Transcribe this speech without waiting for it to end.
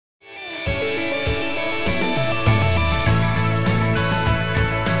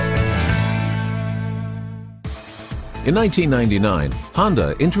In 1999,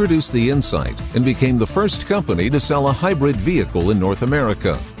 Honda introduced the Insight and became the first company to sell a hybrid vehicle in North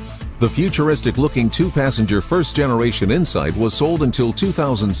America. The futuristic-looking two-passenger first-generation Insight was sold until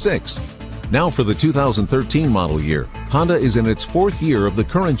 2006. Now for the 2013 model year, Honda is in its fourth year of the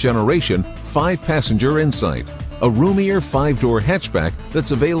current generation five-passenger Insight, a roomier five-door hatchback that's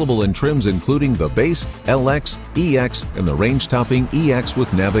available in trims including the base, LX, EX, and the range-topping EX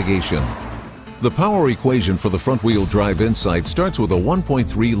with navigation. The power equation for the front-wheel drive Insight starts with a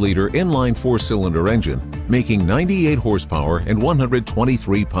 1.3-liter inline four-cylinder engine, making 98 horsepower and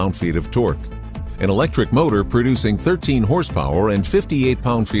 123 pound-feet of torque. An electric motor producing 13 horsepower and 58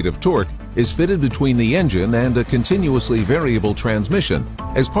 pound-feet of torque is fitted between the engine and a continuously variable transmission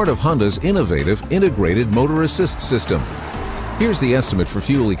as part of Honda's innovative integrated motor assist system. Here's the estimate for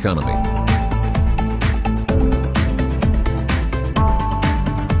fuel economy.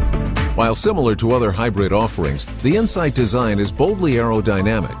 While similar to other hybrid offerings, the Insight design is boldly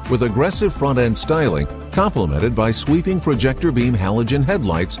aerodynamic with aggressive front-end styling complemented by sweeping projector beam halogen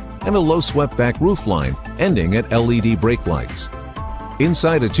headlights and a low swept-back roofline ending at LED brake lights.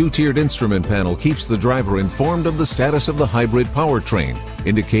 Inside, a two-tiered instrument panel keeps the driver informed of the status of the hybrid powertrain,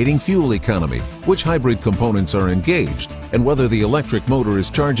 indicating fuel economy, which hybrid components are engaged, and whether the electric motor is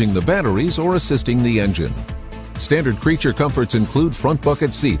charging the batteries or assisting the engine. Standard creature comforts include front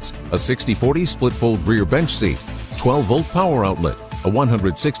bucket seats, a 60/40 split-fold rear bench seat, 12-volt power outlet, a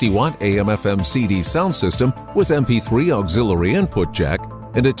 160-watt AM/FM CD sound system with MP3 auxiliary input jack,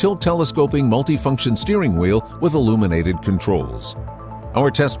 and a tilt-telescoping multifunction steering wheel with illuminated controls.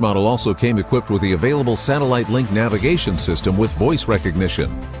 Our test model also came equipped with the available satellite link navigation system with voice recognition.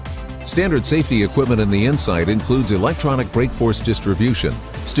 Standard safety equipment in the Insight includes electronic brake force distribution,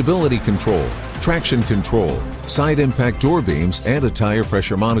 stability control, traction control, side impact door beams, and a tire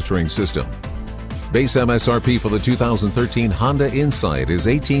pressure monitoring system. Base MSRP for the 2013 Honda Insight is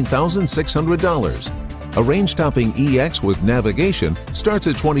 $18,600. A range-topping EX with navigation starts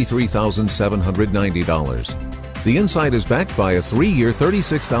at $23,790. The Insight is backed by a 3-year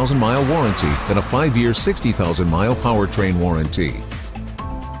 36,000-mile warranty and a 5-year 60,000-mile powertrain warranty.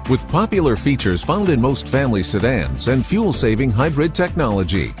 With popular features found in most family sedans and fuel-saving hybrid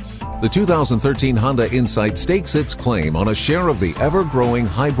technology, the 2013 Honda Insight stakes its claim on a share of the ever-growing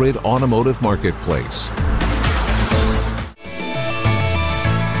hybrid automotive marketplace.